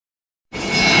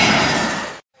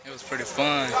pretty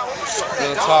fun.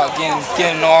 Real talk, getting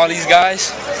to know all these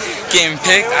guys, getting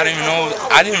picked. I didn't even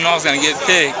know I was gonna get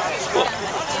picked.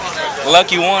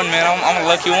 Lucky one, man. I'm a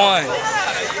lucky one.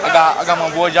 I got my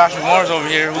boy Josh Morris over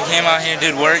here who came out here and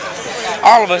did work.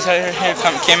 All of us here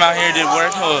came out here and did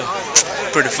work. It was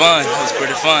pretty fun. It was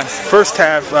pretty fun. First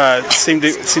half seemed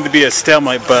to be a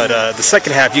stalemate, but the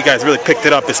second half you guys really picked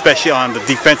it up, especially on the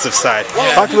defensive side.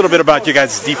 Yeah. Talk a little bit about your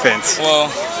guys' defense. Well,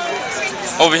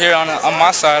 over here on my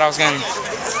side, I was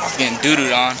getting doo-dooed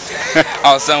on.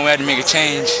 All of a sudden, we had to make a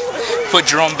change. Put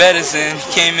Jerome Bettis in,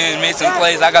 came in, made some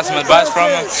plays. I got some advice from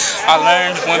him. I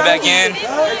learned, went back in,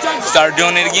 started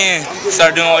doing it again.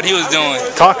 Started doing what he was doing.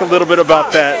 Talk a little bit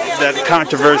about that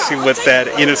controversy with that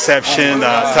interception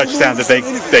touchdown that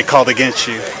they called against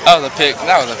you. That was a pick.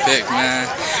 That was a pick, man.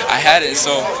 I had it,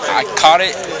 so I caught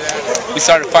it. We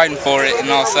started fighting for it,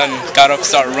 and all of a sudden, got up,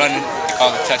 started running. They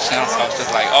called a touchdown, so I was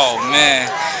just like, oh man,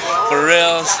 for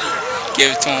reals.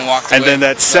 Gave it to him, walked away. And then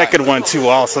that second one too,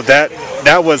 also that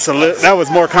was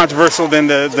more controversial than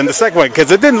the second one, because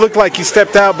it didn't look like you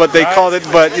stepped out, but they called it.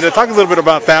 But talk a little bit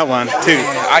about that one too.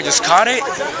 Yeah, I just caught it.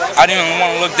 I didn't even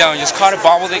want to look down. Just caught it,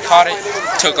 bobbled it, caught it,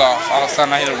 took off. All of a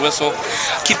sudden I hit a whistle.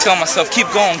 Keep telling myself,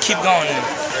 keep going, keep going. And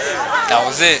that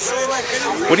was it.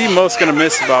 What are you most gonna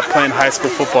miss about playing high school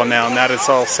football now that it's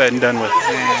all said and done with?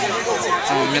 Man,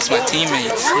 I'm gonna miss my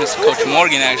teammates. Miss Coach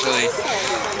Morgan actually.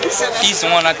 He's the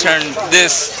one I turned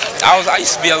this. I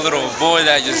used to be a little boy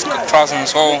that just crossed on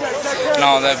his hole and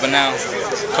all that, but now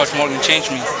Coach Morgan changed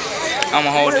me. I'm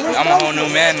a whole new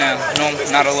man now. No,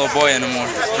 not a little boy anymore.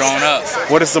 Growing up.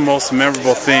 What is the most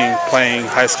memorable thing playing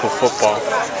high school football?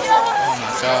 Oh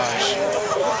my gosh.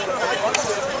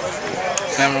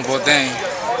 Memorable thing.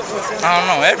 I don't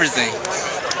know. Everything.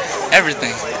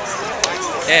 Everything.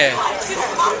 Yeah.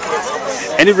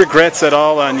 Any regrets at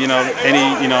all on any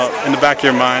in the back of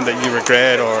your mind that you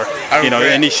regret, or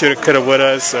any shoulda, coulda,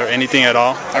 wouldas, or anything at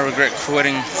all? I regret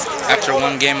quitting after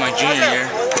one game my junior year.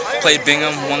 Played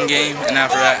Bingham one game, and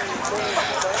after that,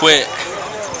 quit,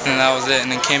 and that was it. And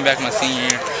then came back my senior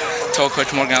year. Told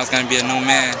Coach Morgan I was gonna be a new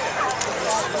man,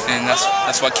 and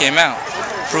that's what came out.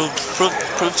 Proved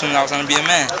to me I was gonna be a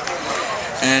man,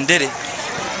 and did it.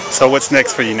 So what's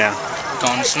next for you now?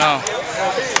 Going to Snow.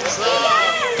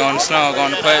 Going to Snow,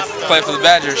 going to play for the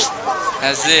Badgers.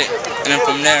 That's it. And then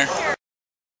from there,